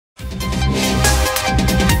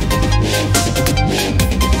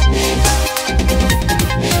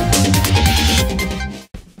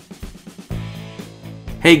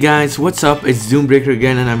Hey guys, what's up? It's Doombreaker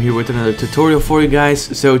again and I'm here with another tutorial for you guys.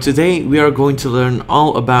 So today we are going to learn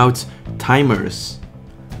all about timers.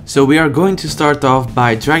 So we are going to start off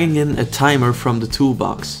by dragging in a timer from the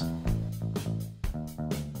toolbox.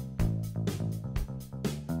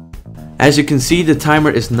 As you can see, the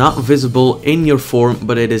timer is not visible in your form,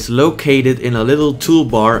 but it is located in a little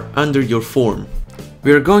toolbar under your form.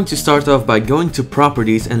 We are going to start off by going to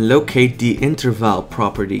properties and locate the interval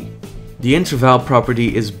property. The interval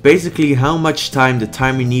property is basically how much time the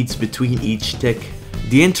timer needs between each tick.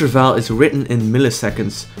 The interval is written in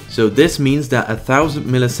milliseconds, so this means that 1000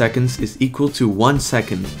 milliseconds is equal to 1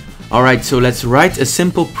 second. Alright, so let's write a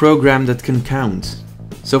simple program that can count.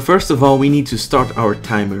 So first of all, we need to start our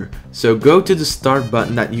timer. So go to the start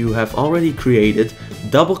button that you have already created,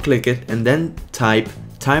 double click it and then type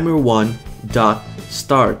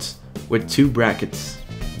timer1.start with 2 brackets.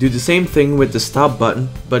 Do the same thing with the stop button,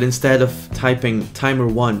 but instead of typing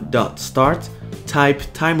timer1.start, type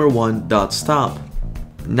timer1.stop.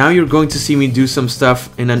 Now you're going to see me do some stuff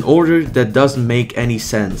in an order that doesn't make any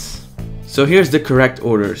sense. So here's the correct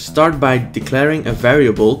order. Start by declaring a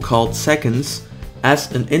variable called seconds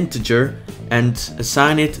as an integer and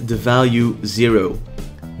assign it the value 0.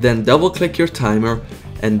 Then double click your timer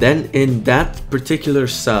and then in that particular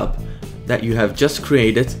sub that you have just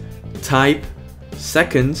created, type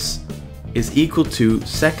seconds is equal to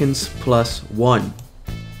seconds plus 1.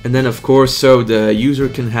 And then of course, so the user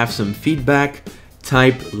can have some feedback,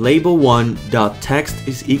 type label1.text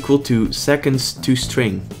is equal to seconds to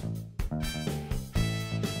string.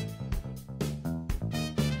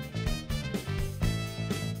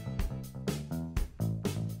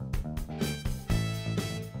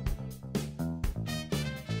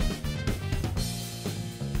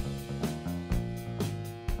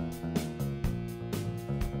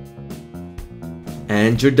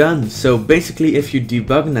 And you're done. So basically, if you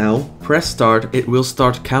debug now, press start, it will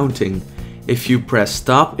start counting. If you press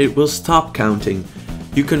stop, it will stop counting.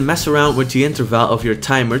 You can mess around with the interval of your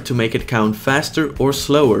timer to make it count faster or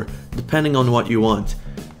slower, depending on what you want.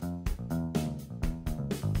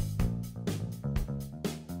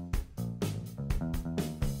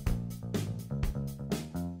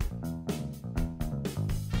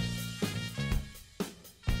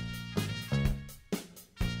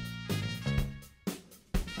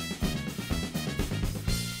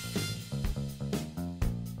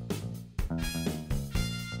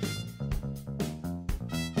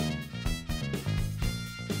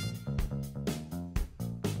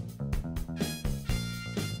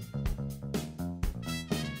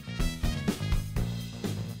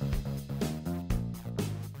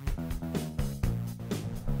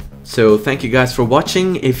 So thank you guys for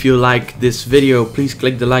watching. If you like this video, please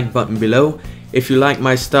click the like button below. If you like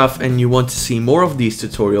my stuff and you want to see more of these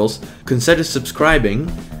tutorials, consider subscribing.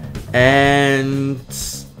 And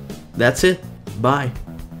that's it. Bye.